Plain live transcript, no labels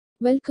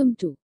Welcome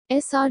to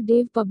S.R.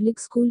 Dave Public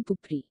School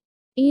Pupri.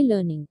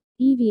 E-Learning,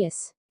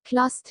 EVS,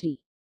 Class 3.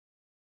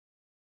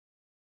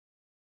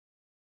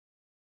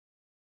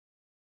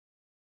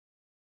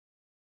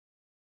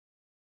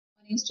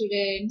 Morning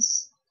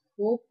students,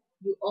 hope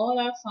you all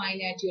are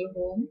fine at your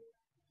home.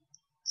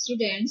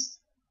 Students,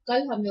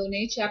 कल हम लोगों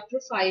ने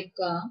chapter 5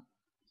 का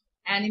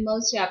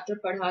animals chapter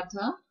पढ़ा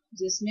था,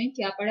 जिसमें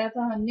क्या पढ़ा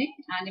था हमने?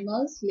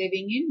 एनिमल्स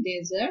लिविंग इन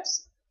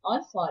डेजर्ट्स और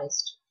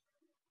फॉरेस्ट।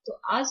 तो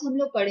आज हम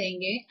लोग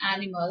पढ़ेंगे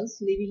animals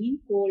living in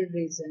cold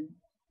region.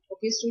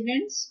 Okay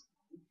students,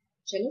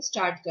 चलो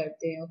स्टार्ट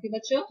करते हैं। ओके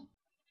बच्चों,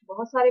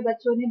 बहुत सारे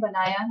बच्चों ने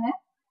बनाया है।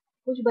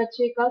 कुछ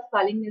बच्चे का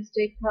स्पेलिंग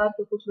मिस्टेक था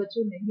तो कुछ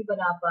बच्चे नहीं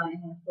बना पाए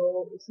हैं, तो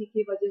उसी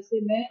की वजह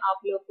से मैं आप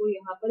लोग को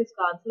यहाँ पर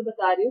इसका आंसर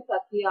बता रही हूँ,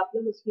 ताकि आप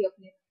लोग उसकी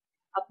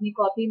अपनी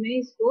कॉपी में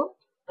इसको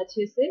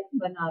अच्छे से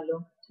बना लो।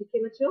 ठीक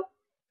है बच्चों,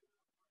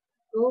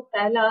 तो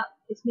पहला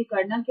इसमें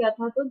करना क्या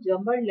था, तो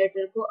जम्बल्ड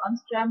लेटर को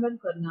अनस्क्रैम्बल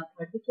करना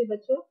था। ठीक है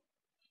बच्चों,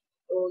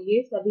 तो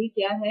ये सभी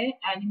क्या है,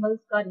 एनिमल्स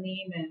का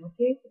नेम है।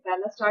 ओके, तो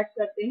पहला स्टार्ट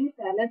करते हैं।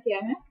 पहला क्या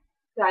है,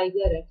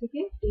 टाइगर है। ठीक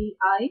है,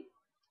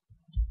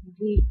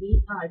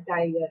 TIGER,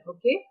 टाइगर।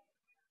 ओके,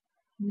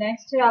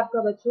 नेक्स्ट है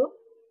आपका बच्चों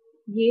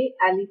ये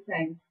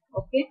elephant.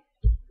 Okay,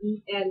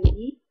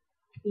 ELEPHANT,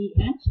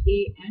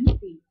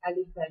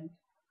 elephant.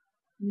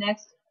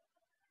 Next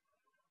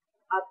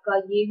आपका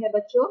ये है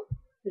बच्चों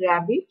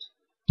रैबिट,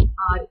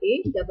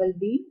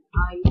 RABBIT,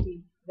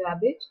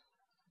 रैबिट।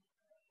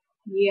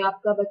 ये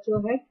आपका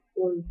बच्चों है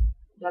वुल्फ,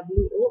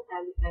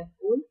 WOLF,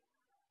 वुल्फ।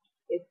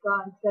 इसका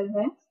आंसर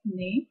है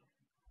स्नेक,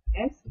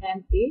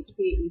 SNAKE,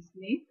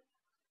 स्नेक।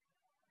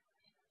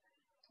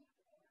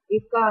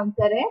 इसका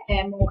आंसर है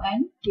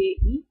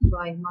MONKEY,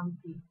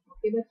 मंकी।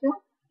 ओके बच्चों,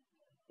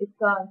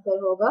 इसका आंसर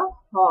होगा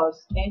हॉर्स,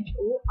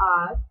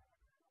 HORSE,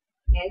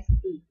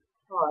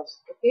 हॉर्स।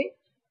 ओके,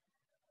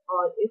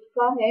 और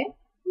इसका है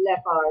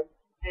लेपर्ड,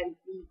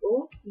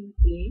 LEOPARD,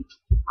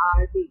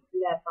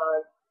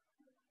 लेपर्ड।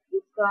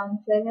 इसका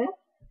आंसर है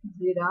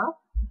जिराफ,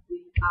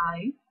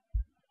 GIRAFF,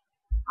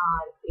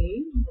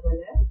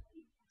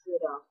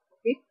 जिराफ।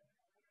 ओके,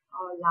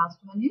 और last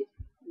one is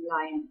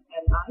lion,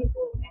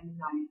 LION,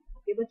 lion.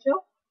 Okay बच्चों,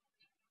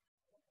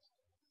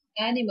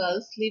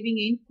 animals living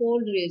in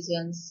cold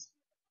regions.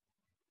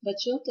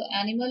 बच्चों, तो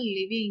animal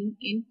living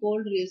in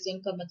cold region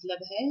का मतलब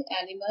है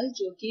एनिमल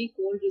जो कि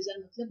कोल्ड रीजन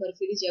मतलब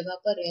बर्फीली जगह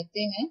पर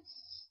रहते हैं,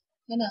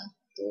 है ना।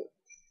 तो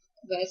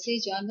वैसे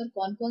जानवर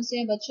कौन कौन से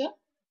हैं बच्चों?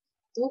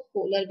 तो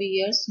polar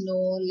bear, snow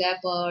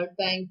leopard,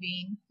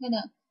 penguin, है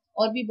ना,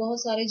 और भी बहुत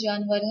सारे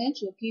जानवर हैं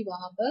जो कि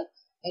वहां पर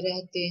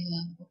रहते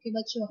हैं। ओके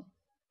बच्चों,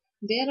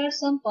 there are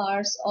some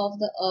parts of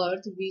the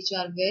earth which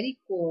are very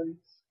cold.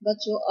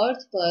 बच्चों,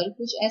 अर्थ पर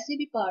कुछ ऐसे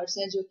भी पार्ट्स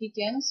हैं जो कि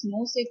क्या है,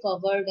 स्नो से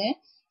कवर्ड है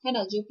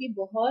ना, जो कि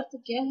बहुत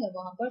क्या है,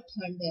 वहां पर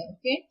ठंड है।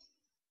 ओके,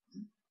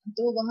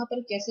 तो वहां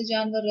पर कैसे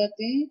जानवर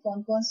रहते हैं,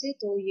 कौन कौन से?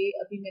 तो ये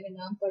अभी मैंने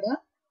नाम पढ़ा,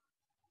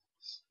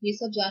 ये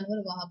सब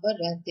जानवर वहां पर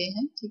रहते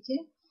हैं। ठीक है,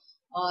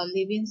 और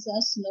live in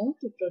snow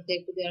to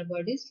protect their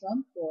bodies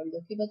from cold.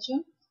 Okay बच्चों,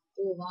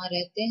 तो वहां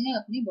रहते हैं,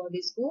 अपनी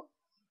बॉडीज को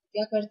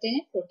क्या करते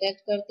हैं, प्रोटेक्ट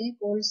करते हैं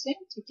कोल्ड से।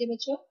 ठीक है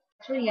बच्चों,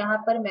 तो यहाँ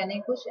पर मैंने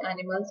कुछ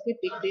एनिमल्स के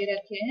पिक दे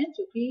रखे हैं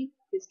जो कि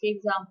किसके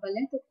एग्जाम्पल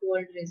हैं, तो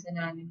कोल्ड रीजन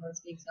एनिमल्स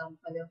के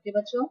एग्जाम्पल है। ओके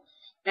बच्चों,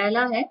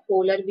 पहला है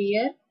polar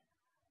bear,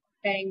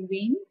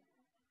 penguin,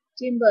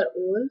 timber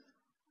wolf,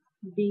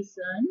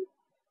 बिसन,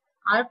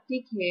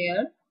 Arctic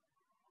hair,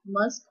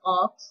 Musk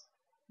aux,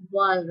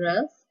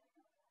 walrus,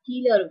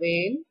 killer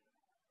whale,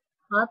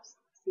 harp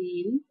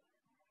seal,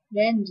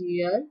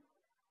 reindeer,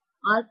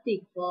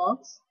 arctic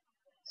fox,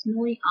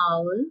 snowy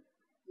owl,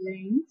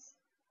 lynx।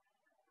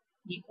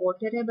 ये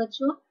otter है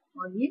बच्चों,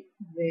 और ये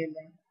whale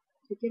है।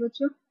 ठीक है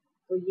बच्चों,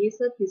 तो ये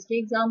सब किसके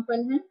एग्जाम्पल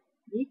हैं?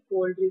 ये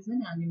कोल्ड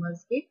रीजन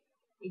एनिमल्स के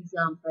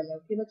एग्जाम्पल है।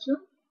 ओके बच्चों,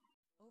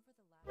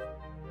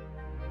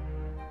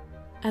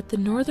 At the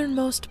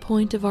northernmost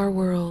point of our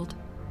world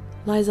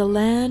lies a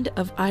land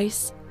of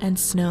ice and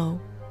snow,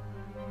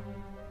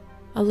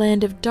 a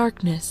land of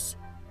darkness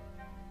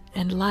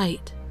and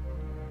light,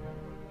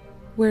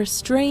 where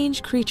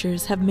strange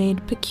creatures have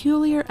made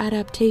peculiar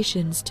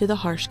adaptations to the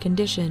harsh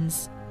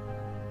conditions.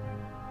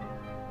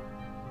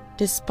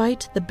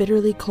 Despite the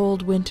bitterly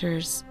cold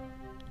winters,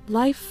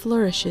 life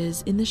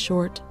flourishes in the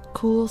short,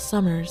 cool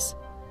summers,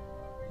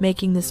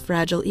 making this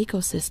fragile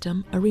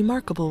ecosystem a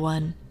remarkable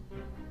one.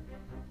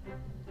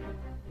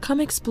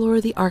 Come explore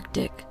the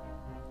Arctic,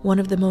 one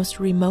of the most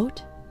remote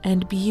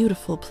and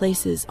beautiful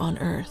places on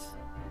Earth.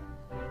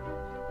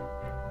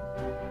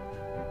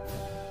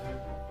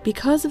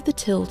 Because of the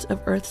tilt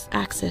of Earth's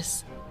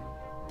axis,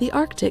 the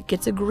Arctic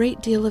gets a great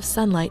deal of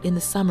sunlight in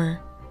the summer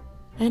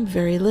and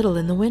very little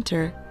in the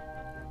winter.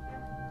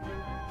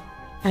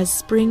 As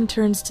spring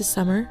turns to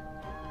summer,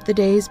 the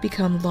days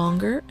become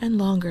longer and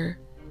longer,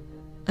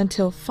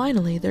 until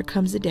finally there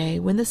comes a day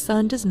when the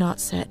sun does not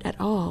set at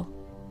all.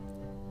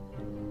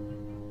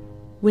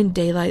 When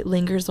daylight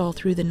lingers all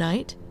through the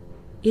night,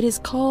 it is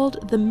called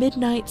the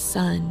midnight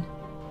sun,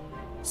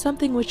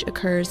 something which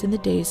occurs in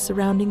the days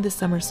surrounding the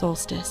summer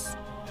solstice.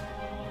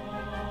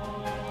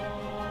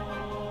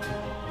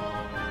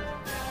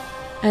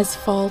 As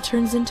fall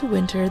turns into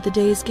winter, the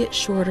days get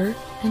shorter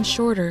and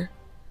shorter,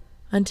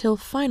 until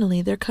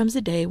finally there comes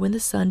a day when the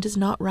sun does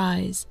not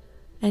rise,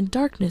 and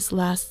darkness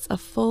lasts a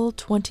full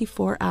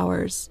 24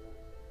 hours.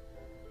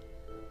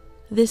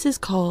 This is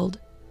called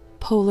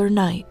polar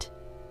night.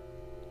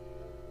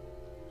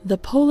 The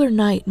polar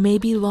night may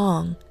be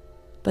long,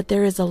 but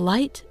there is a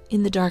light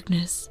in the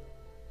darkness,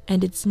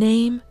 and its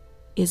name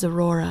is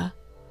aurora.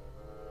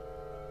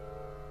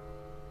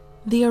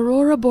 The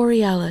aurora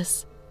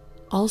borealis,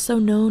 also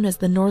known as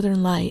the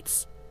northern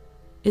lights,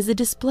 is a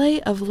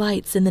display of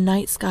lights in the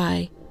night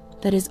sky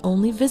that is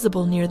only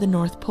visible near the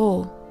North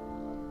Pole.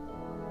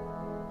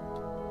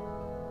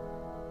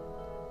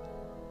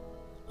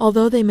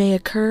 Although they may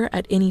occur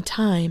at any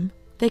time,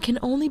 they can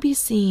only be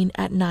seen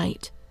at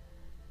night,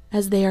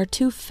 as they are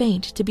too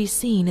faint to be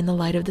seen in the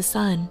light of the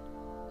sun.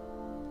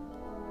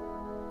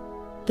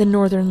 The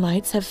northern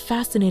lights have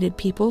fascinated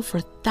people for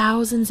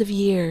thousands of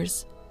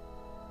years.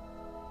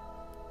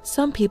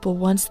 Some people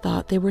once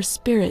thought they were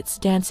spirits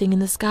dancing in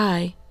the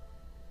sky.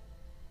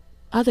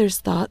 Others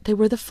thought they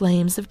were the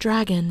flames of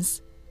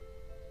dragons.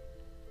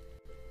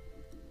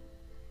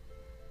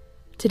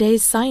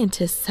 Today's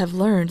scientists have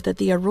learned that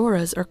the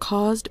auroras are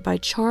caused by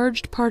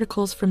charged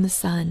particles from the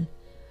sun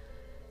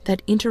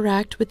that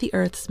interact with the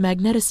Earth's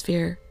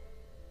magnetosphere,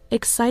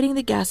 exciting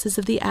the gases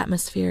of the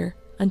atmosphere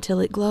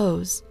until it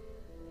glows.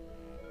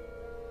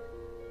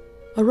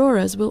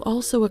 Auroras will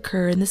also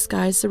occur in the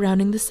skies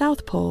surrounding the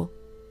South Pole,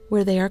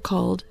 where they are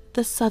called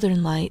the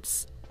Southern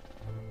Lights.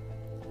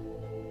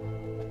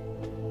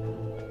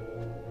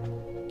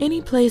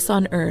 Any place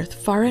on Earth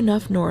far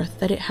enough north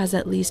that it has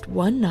at least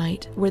one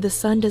night where the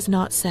sun does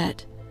not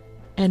set,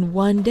 and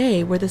one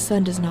day where the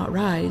sun does not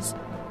rise,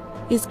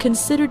 is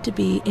considered to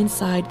be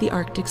inside the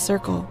Arctic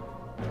Circle.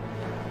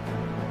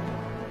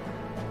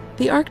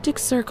 The Arctic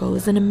Circle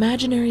is an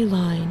imaginary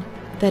line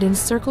that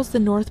encircles the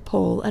North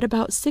Pole at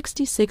about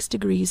 66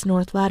 degrees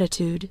north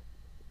latitude.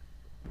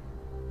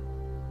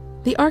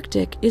 The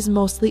Arctic is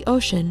mostly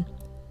ocean,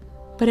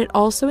 but it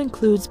also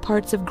includes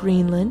parts of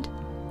Greenland,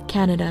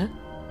 Canada,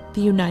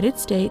 the United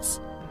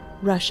States,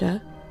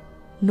 Russia,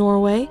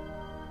 Norway,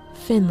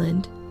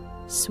 Finland,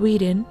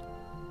 Sweden,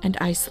 and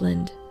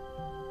Iceland.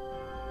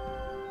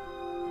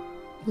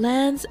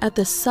 Lands at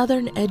the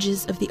southern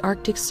edges of the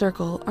Arctic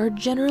Circle are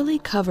generally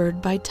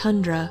covered by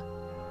tundra.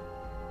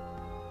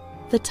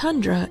 The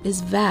tundra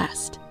is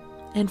vast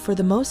and, for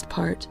the most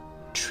part,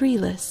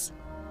 treeless.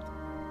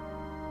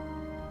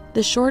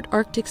 The short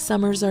Arctic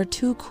summers are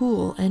too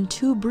cool and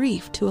too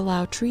brief to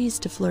allow trees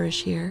to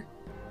flourish here.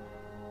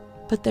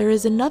 But there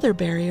is another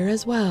barrier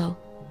as well: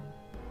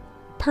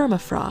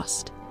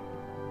 permafrost.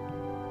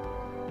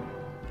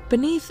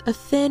 Beneath a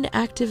thin,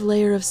 active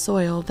layer of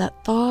soil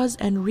that thaws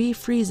and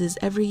refreezes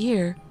every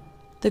year,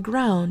 the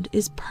ground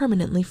is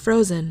permanently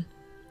frozen.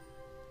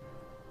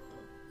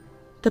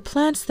 The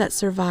plants that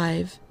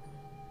survive,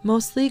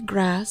 mostly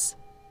grass,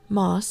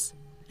 moss,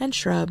 and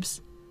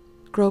shrubs,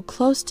 grow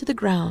close to the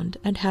ground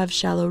and have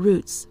shallow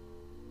roots.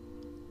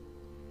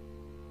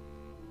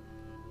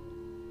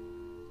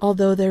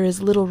 Although there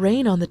is little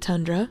rain on the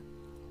tundra,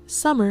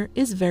 summer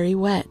is very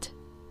wet.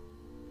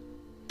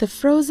 The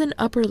frozen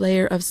upper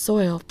layer of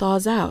soil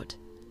thaws out,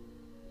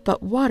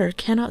 but water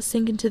cannot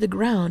sink into the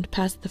ground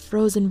past the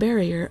frozen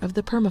barrier of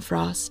the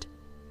permafrost.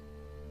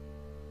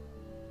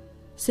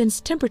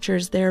 Since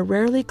temperatures there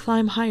rarely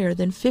climb higher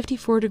than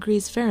 54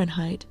 degrees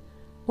Fahrenheit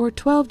or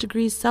 12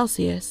 degrees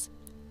Celsius,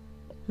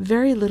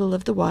 very little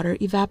of the water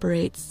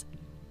evaporates.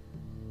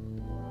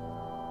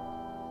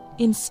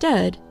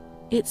 Instead,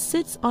 it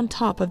sits on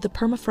top of the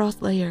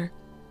permafrost layer,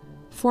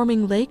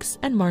 forming lakes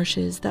and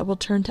marshes that will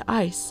turn to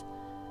ice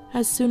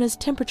as soon as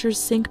temperatures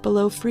sink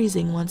below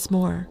freezing once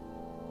more.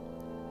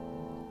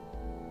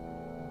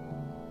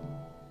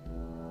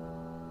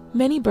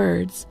 Many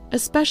birds,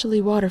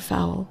 especially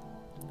waterfowl,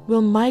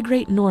 will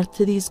migrate north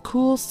to these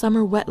cool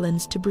summer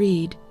wetlands to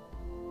breed.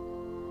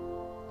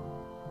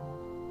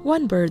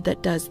 One bird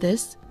that does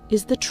this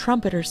is the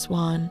trumpeter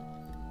swan,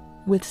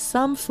 with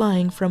some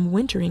flying from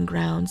wintering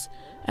grounds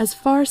as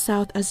far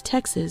south as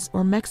Texas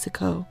or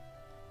Mexico.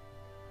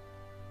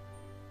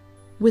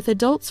 With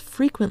adults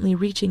frequently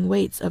reaching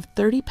weights of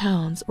 30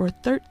 pounds or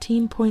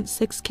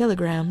 13.6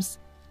 kilograms,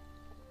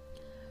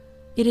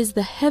 it is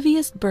the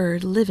heaviest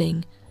bird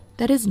living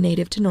that is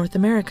native to North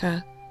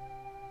America.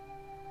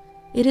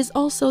 It is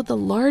also the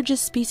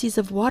largest species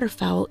of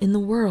waterfowl in the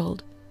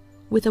world,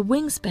 with a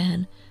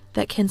wingspan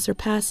that can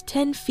surpass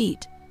 10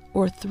 feet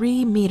or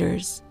 3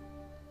 meters.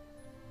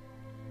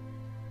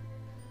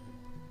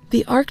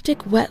 The Arctic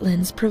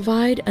wetlands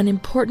provide an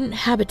important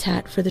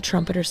habitat for the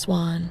trumpeter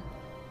swan,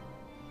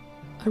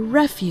 a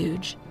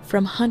refuge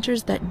from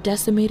hunters that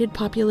decimated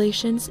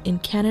populations in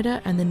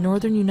Canada and the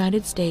northern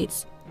United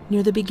States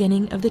near the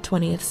beginning of the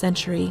 20th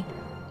century.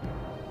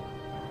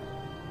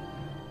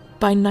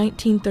 By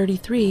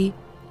 1933,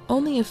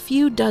 only a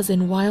few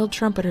dozen wild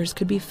trumpeters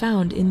could be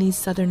found in these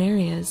southern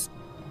areas,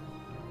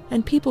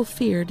 and people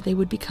feared they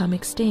would become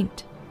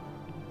extinct.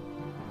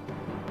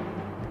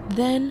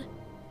 Then,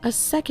 a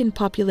second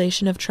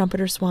population of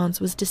trumpeter swans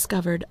was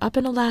discovered up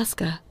in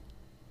Alaska.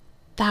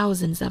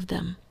 Thousands of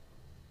them.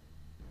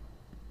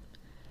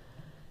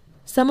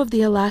 Some of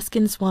the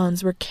Alaskan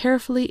swans were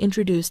carefully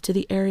introduced to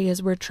the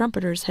areas where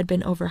trumpeters had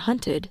been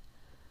overhunted,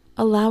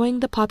 allowing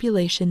the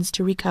populations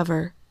to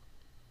recover.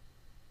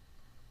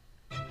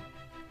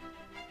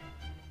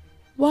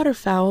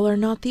 Waterfowl are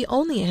not the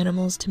only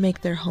animals to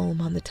make their home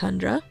on the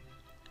tundra.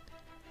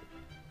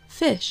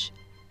 Fish,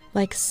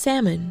 like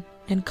salmon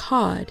and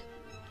cod,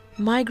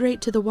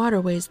 migrate to the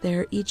waterways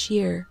there each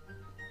year.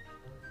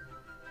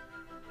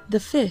 The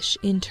fish,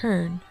 in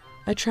turn,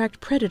 attract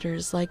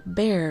predators like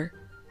bear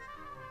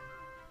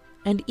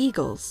and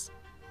eagles.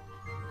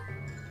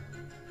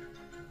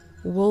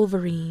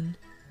 Wolverine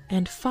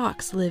and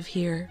fox live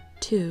here,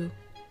 too,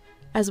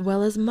 as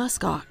well as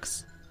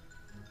muskox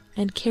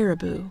and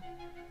caribou.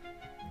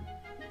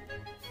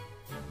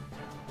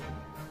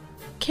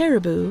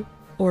 Caribou,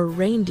 or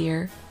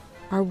reindeer,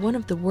 are one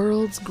of the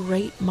world's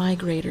great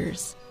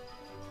migrators.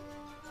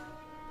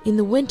 In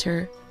the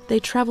winter, they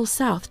travel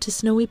south to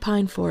snowy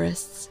pine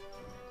forests.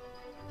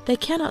 They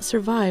cannot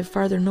survive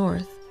farther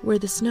north, where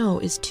the snow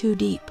is too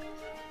deep,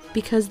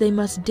 because they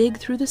must dig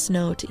through the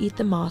snow to eat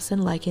the moss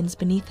and lichens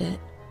beneath it.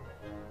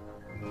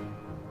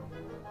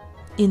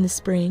 In the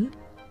spring,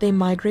 they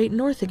migrate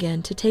north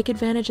again to take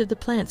advantage of the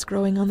plants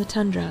growing on the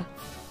tundra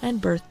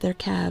and birth their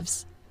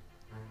calves.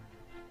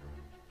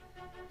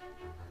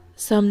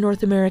 Some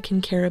North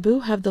American caribou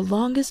have the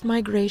longest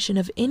migration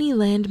of any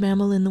land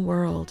mammal in the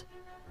world,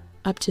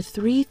 up to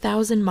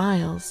 3,000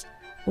 miles,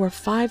 or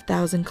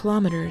 5,000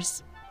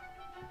 kilometers.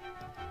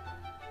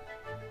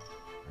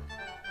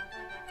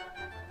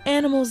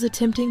 Animals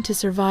attempting to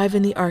survive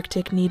in the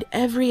Arctic need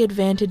every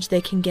advantage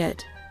they can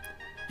get,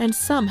 and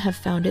some have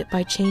found it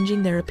by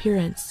changing their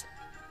appearance.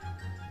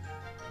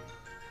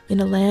 In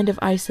a land of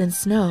ice and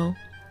snow,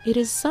 it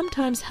is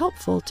sometimes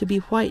helpful to be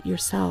white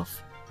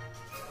yourself.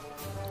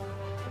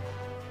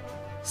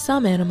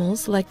 Some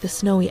animals, like the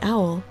snowy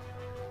owl,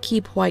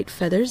 keep white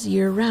feathers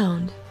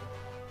year-round.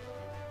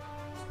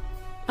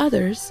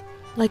 Others,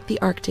 like the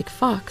Arctic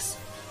fox,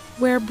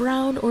 wear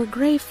brown or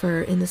gray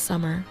fur in the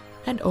summer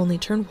and only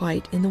turn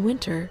white in the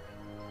winter.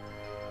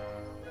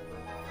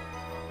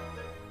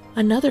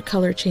 Another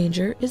color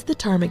changer is the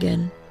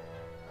ptarmigan.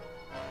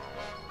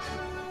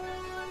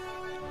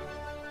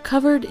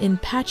 Covered in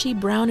patchy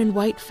brown and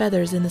white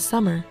feathers in the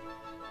summer,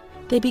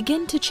 they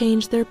begin to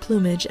change their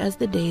plumage as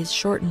the days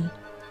shorten.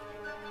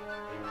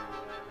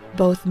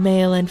 Both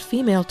male and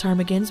female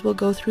ptarmigans will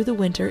go through the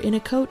winter in a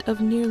coat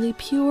of nearly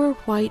pure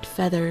white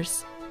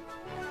feathers.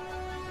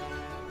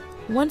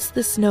 Once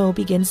the snow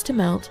begins to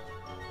melt,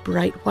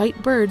 bright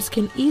white birds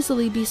can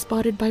easily be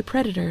spotted by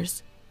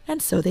predators,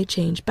 and so they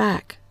change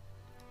back.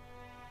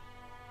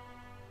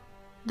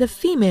 The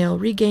female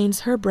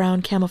regains her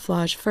brown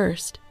camouflage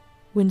first,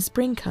 when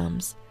spring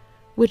comes,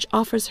 which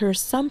offers her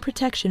some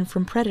protection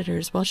from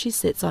predators while she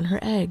sits on her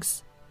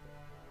eggs.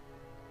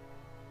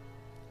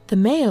 The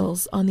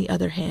males, on the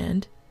other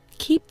hand,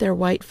 keep their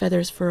white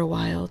feathers for a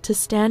while to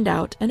stand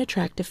out and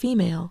attract a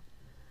female,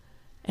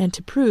 and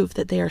to prove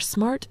that they are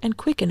smart and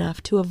quick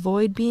enough to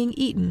avoid being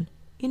eaten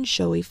in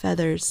showy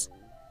feathers.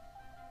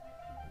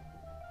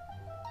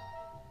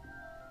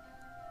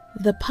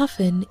 The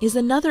puffin is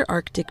another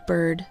Arctic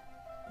bird,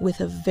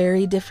 with a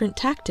very different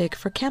tactic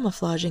for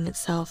camouflaging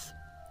itself.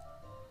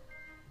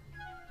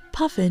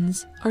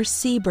 Puffins are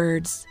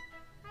seabirds.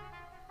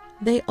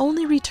 They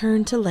only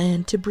return to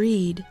land to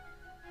breed,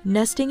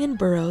 nesting in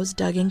burrows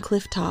dug in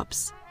cliff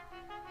tops.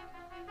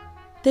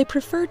 They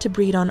prefer to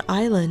breed on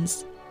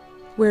islands,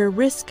 where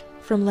risk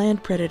from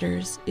land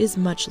predators is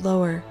much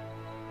lower.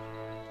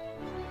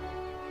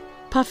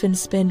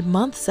 Puffins spend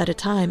months at a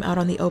time out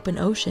on the open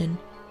ocean,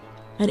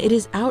 and it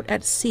is out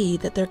at sea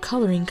that their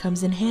coloring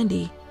comes in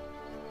handy.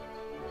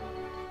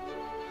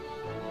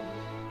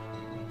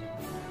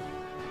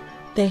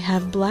 They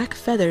have black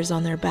feathers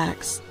on their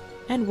backs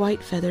and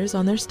white feathers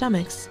on their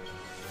stomachs.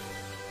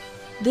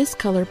 This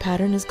color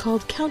pattern is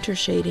called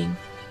countershading,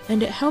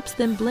 and it helps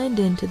them blend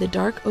into the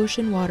dark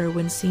ocean water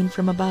when seen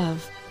from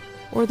above,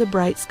 or the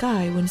bright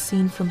sky when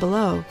seen from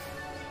below.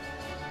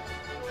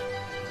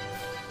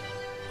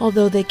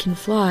 Although they can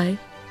fly,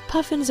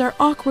 puffins are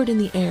awkward in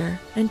the air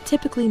and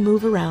typically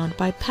move around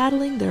by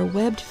paddling their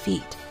webbed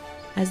feet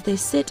as they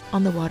sit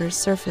on the water's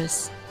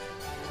surface.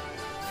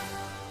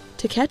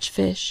 To catch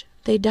fish,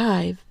 they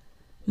dive,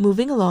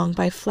 moving along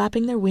by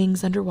flapping their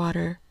wings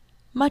underwater,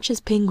 much as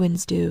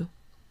penguins do.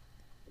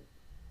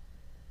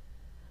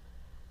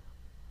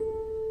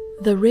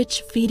 The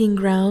rich feeding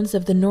grounds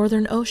of the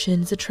northern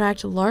oceans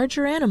attract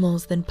larger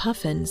animals than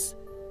puffins,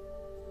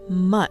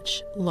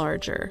 much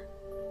larger.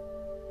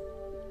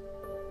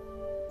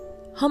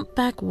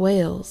 Humpback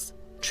whales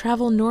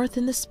travel north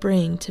in the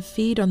spring to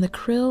feed on the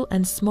krill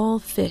and small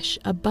fish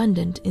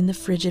abundant in the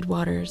frigid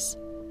waters.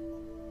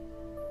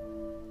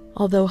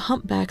 Although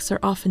humpbacks are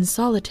often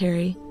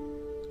solitary,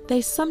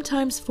 they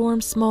sometimes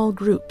form small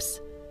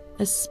groups,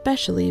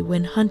 especially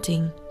when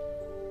hunting.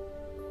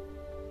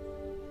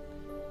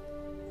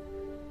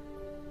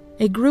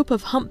 A group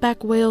of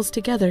humpback whales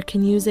together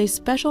can use a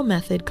special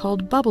method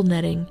called bubble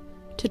netting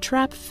to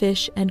trap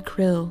fish and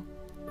krill.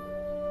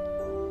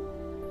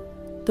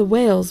 The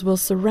whales will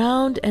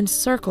surround and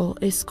circle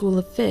a school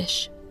of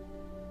fish.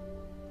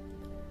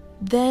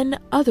 Then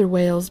other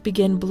whales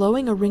begin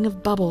blowing a ring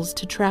of bubbles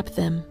to trap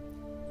them.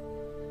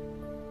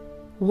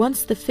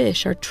 Once the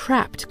fish are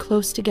trapped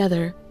close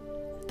together,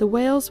 the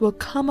whales will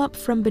come up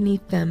from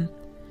beneath them,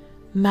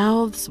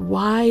 mouths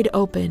wide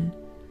open,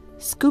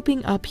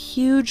 scooping up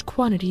huge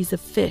quantities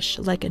of fish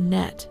like a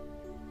net.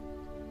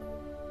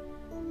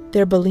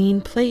 Their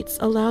baleen plates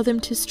allow them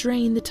to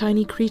strain the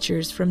tiny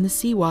creatures from the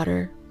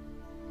seawater.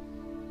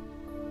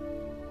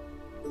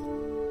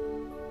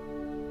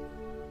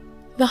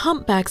 The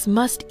humpbacks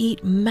must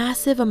eat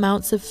massive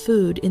amounts of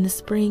food in the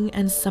spring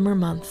and summer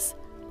months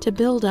to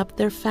build up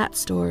their fat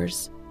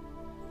stores.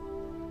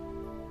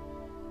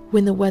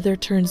 When the weather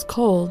turns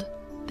cold,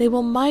 they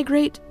will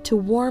migrate to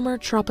warmer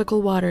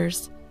tropical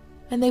waters,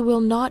 and they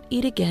will not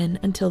eat again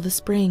until the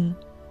spring.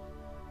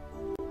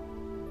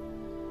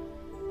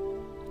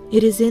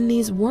 It is in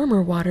these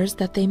warmer waters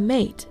that they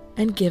mate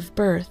and give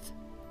birth.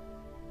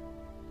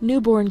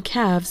 Newborn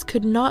calves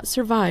could not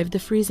survive the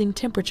freezing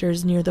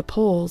temperatures near the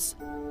poles.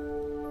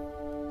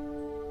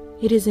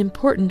 It is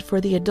important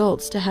for the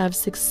adults to have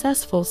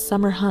successful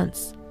summer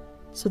hunts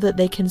so that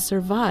they can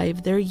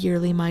survive their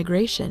yearly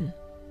migration.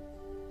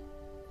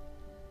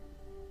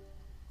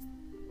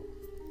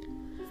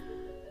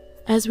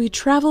 As we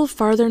travel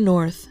farther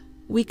north,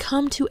 we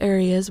come to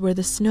areas where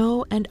the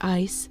snow and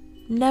ice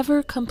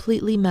never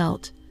completely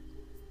melt,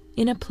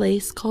 in a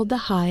place called the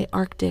high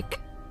Arctic.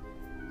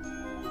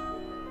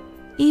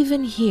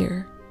 Even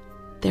here,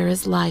 there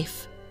is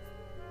life.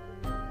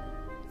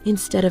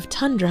 Instead of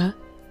tundra,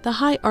 the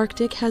high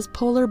Arctic has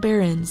polar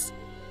barrens.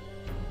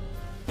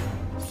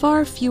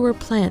 Far fewer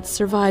plants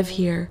survive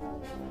here,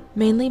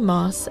 mainly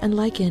moss and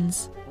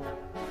lichens.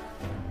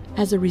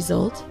 As a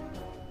result,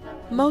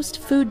 most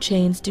food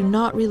chains do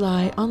not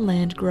rely on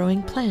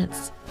land-growing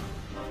plants.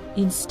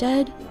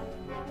 Instead,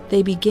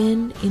 they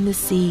begin in the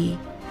sea.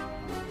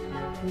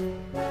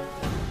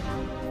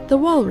 The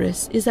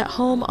walrus is at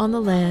home on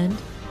the land,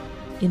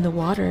 in the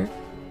water,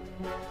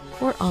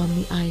 or on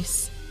the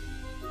ice.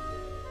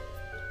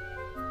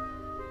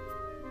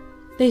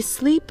 They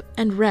sleep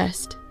and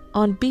rest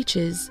on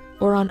beaches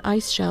or on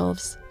ice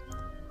shelves.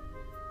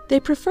 They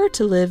prefer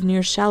to live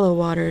near shallow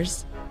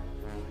waters.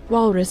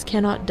 Walrus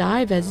cannot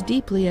dive as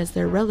deeply as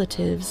their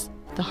relatives,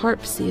 the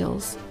harp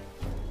seals,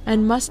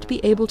 and must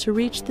be able to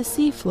reach the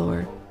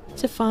seafloor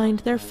to find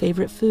their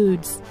favorite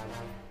foods: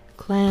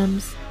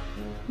 clams,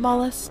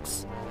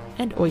 mollusks,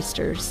 and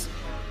oysters.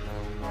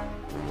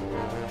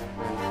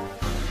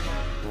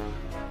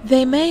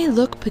 They may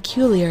look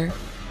peculiar,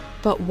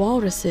 but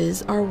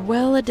walruses are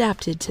well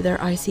adapted to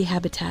their icy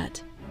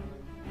habitat.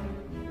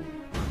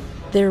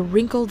 Their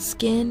wrinkled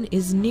skin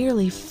is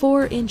nearly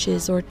 4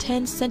 inches or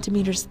 10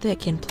 centimeters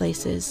thick in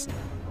places,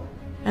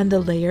 and the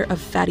layer of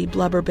fatty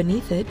blubber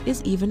beneath it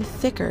is even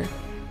thicker,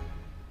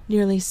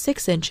 nearly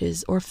 6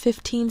 inches or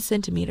 15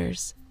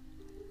 centimeters.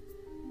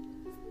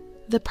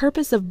 The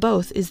purpose of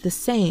both is the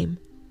same: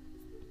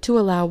 to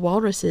allow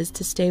walruses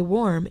to stay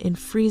warm in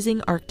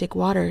freezing Arctic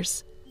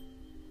waters.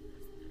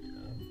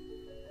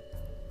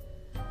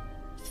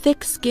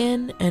 Thick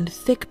skin and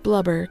thick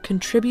blubber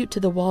contribute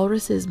to the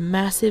walrus's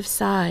massive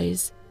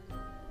size.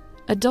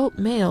 Adult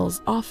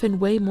males often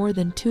weigh more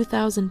than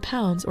 2,000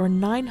 pounds or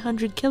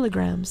 900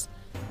 kilograms,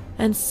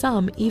 and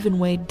some even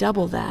weigh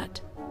double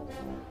that.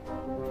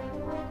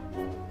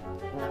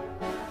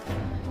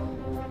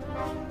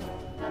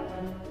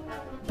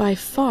 By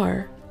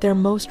far, their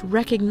most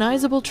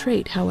recognizable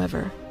trait,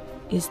 however,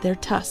 is their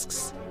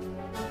tusks.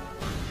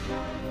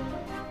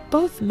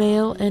 Both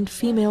male and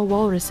female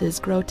walruses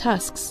grow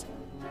tusks.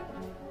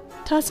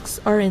 Tusks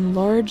are in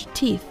large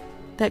teeth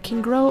that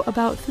can grow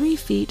about 3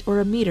 feet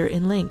or a meter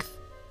in length.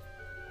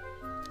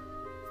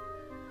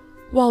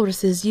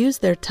 Walruses use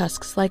their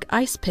tusks like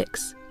ice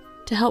picks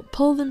to help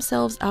pull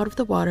themselves out of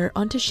the water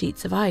onto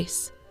sheets of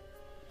ice.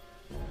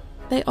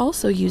 They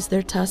also use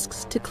their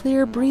tusks to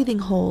clear breathing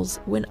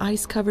holes when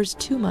ice covers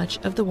too much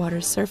of the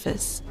water's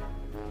surface.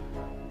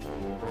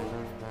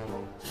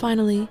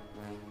 Finally,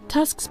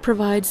 tusks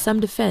provide some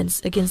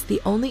defense against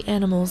the only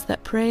animals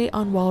that prey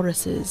on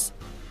walruses: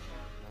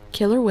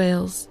 killer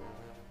whales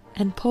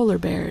and polar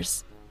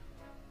bears.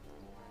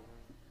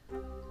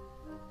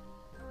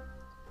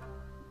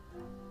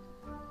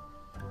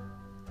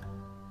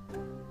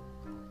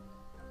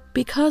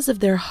 Because of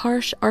their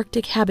harsh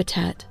Arctic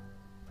habitat,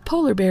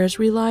 polar bears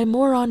rely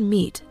more on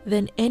meat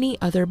than any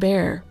other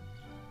bear.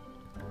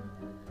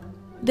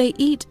 They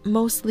eat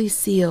mostly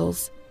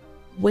seals,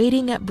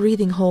 waiting at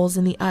breathing holes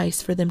in the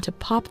ice for them to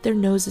pop their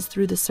noses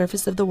through the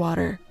surface of the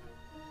water,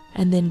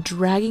 and then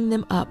dragging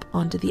them up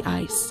onto the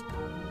ice.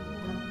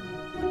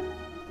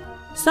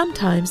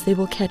 Sometimes they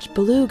will catch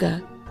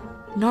beluga,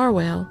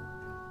 narwhal,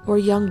 or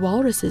young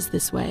walruses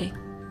this way.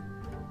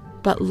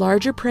 But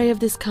larger prey of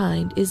this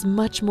kind is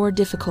much more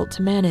difficult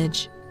to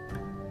manage.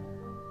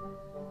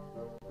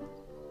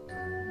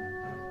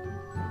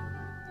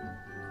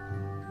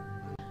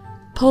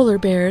 Polar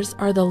bears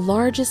are the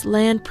largest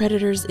land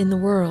predators in the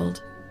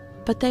world,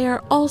 but they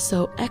are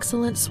also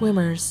excellent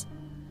swimmers,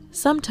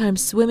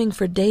 sometimes swimming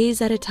for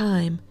days at a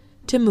time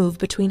to move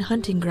between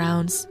hunting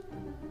grounds.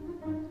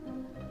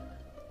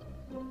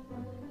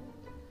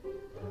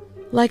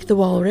 Like the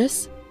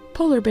walrus,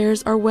 polar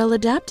bears are well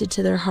adapted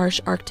to their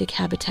harsh Arctic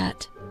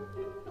habitat.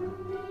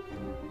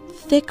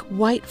 Thick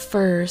white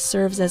fur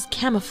serves as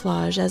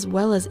camouflage as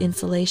well as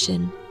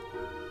insulation,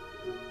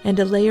 and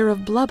a layer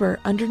of blubber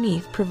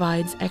underneath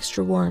provides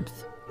extra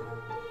warmth.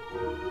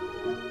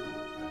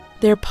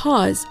 Their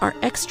paws are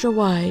extra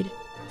wide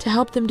to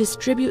help them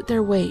distribute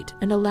their weight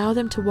and allow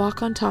them to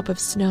walk on top of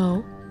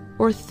snow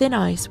or thin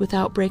ice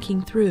without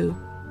breaking through.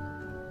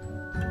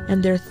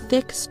 And their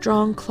thick,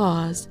 strong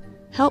claws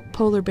help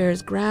polar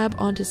bears grab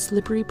onto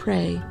slippery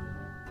prey,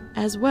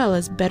 as well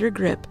as better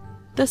grip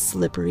the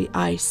slippery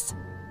ice.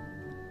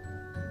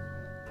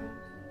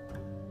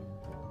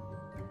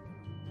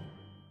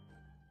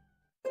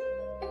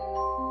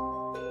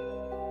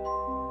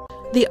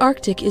 The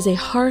Arctic is a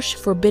harsh,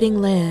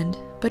 forbidding land,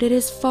 but it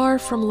is far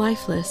from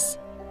lifeless.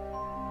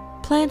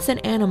 Plants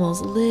and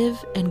animals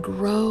live and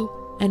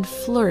grow and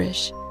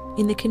flourish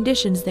in the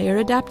conditions they are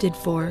adapted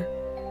for.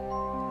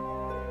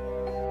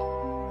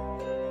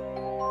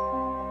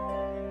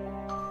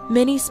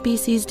 Many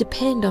species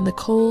depend on the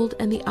cold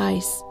and the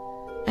ice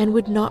and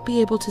would not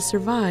be able to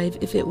survive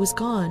if it was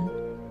gone.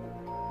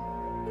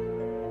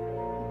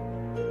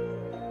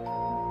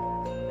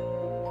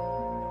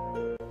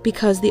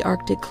 Because the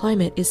Arctic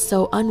climate is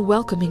so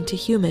unwelcoming to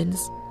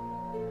humans,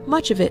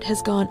 much of it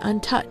has gone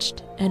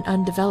untouched and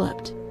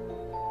undeveloped.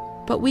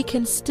 But we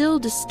can still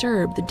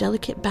disturb the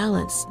delicate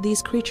balance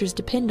these creatures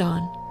depend on.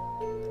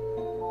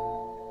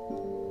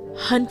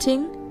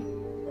 Hunting,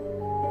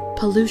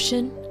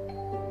 pollution,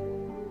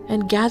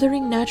 and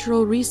gathering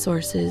natural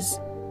resources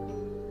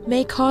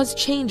may cause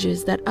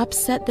changes that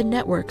upset the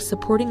network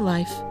supporting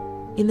life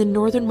in the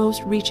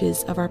northernmost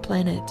reaches of our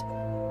planet.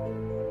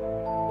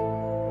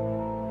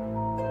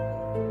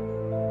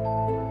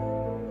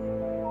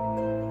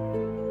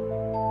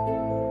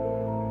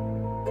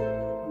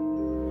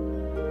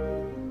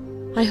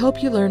 I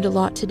hope you learned a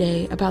lot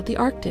today about the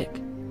Arctic,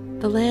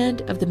 the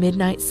land of the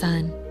midnight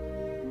sun.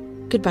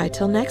 Goodbye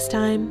till next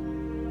time.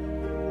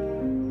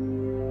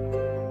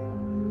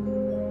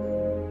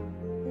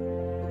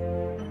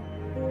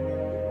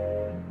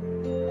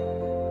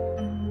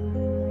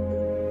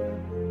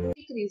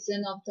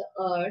 Region of the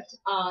earth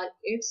are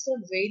it's a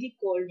very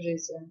cold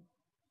region.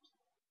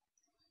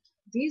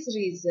 These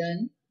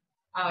regions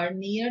are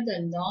near the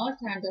north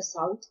and the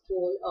south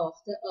pole of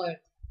the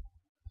earth.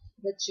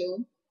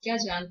 बच्चों, क्या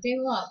जानते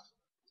हो आप?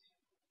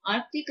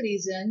 Arctic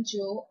region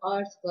जो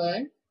अर्थ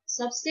पर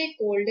सबसे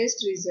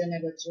coldest reason है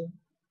बच्चों,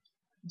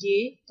 ये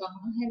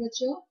कहाँ है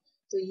बच्चों?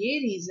 तो ये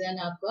रीजन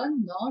आपका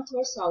नॉर्थ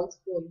और साउथ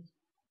पोल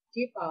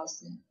के पास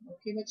है।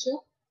 ओके बच्चों,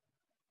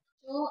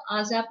 तो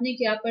आज आपने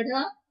क्या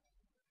पढ़ा?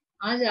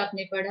 आज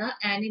आपने पढ़ा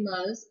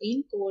animals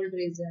in cold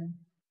region.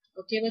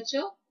 Okay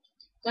बच्चों,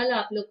 कल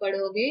आप लोग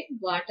पढ़ोगे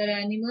वाटर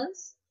एनिमल्स।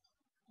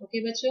 ओके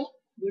बच्चों,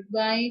 गुड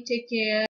बाय, टेक केयर।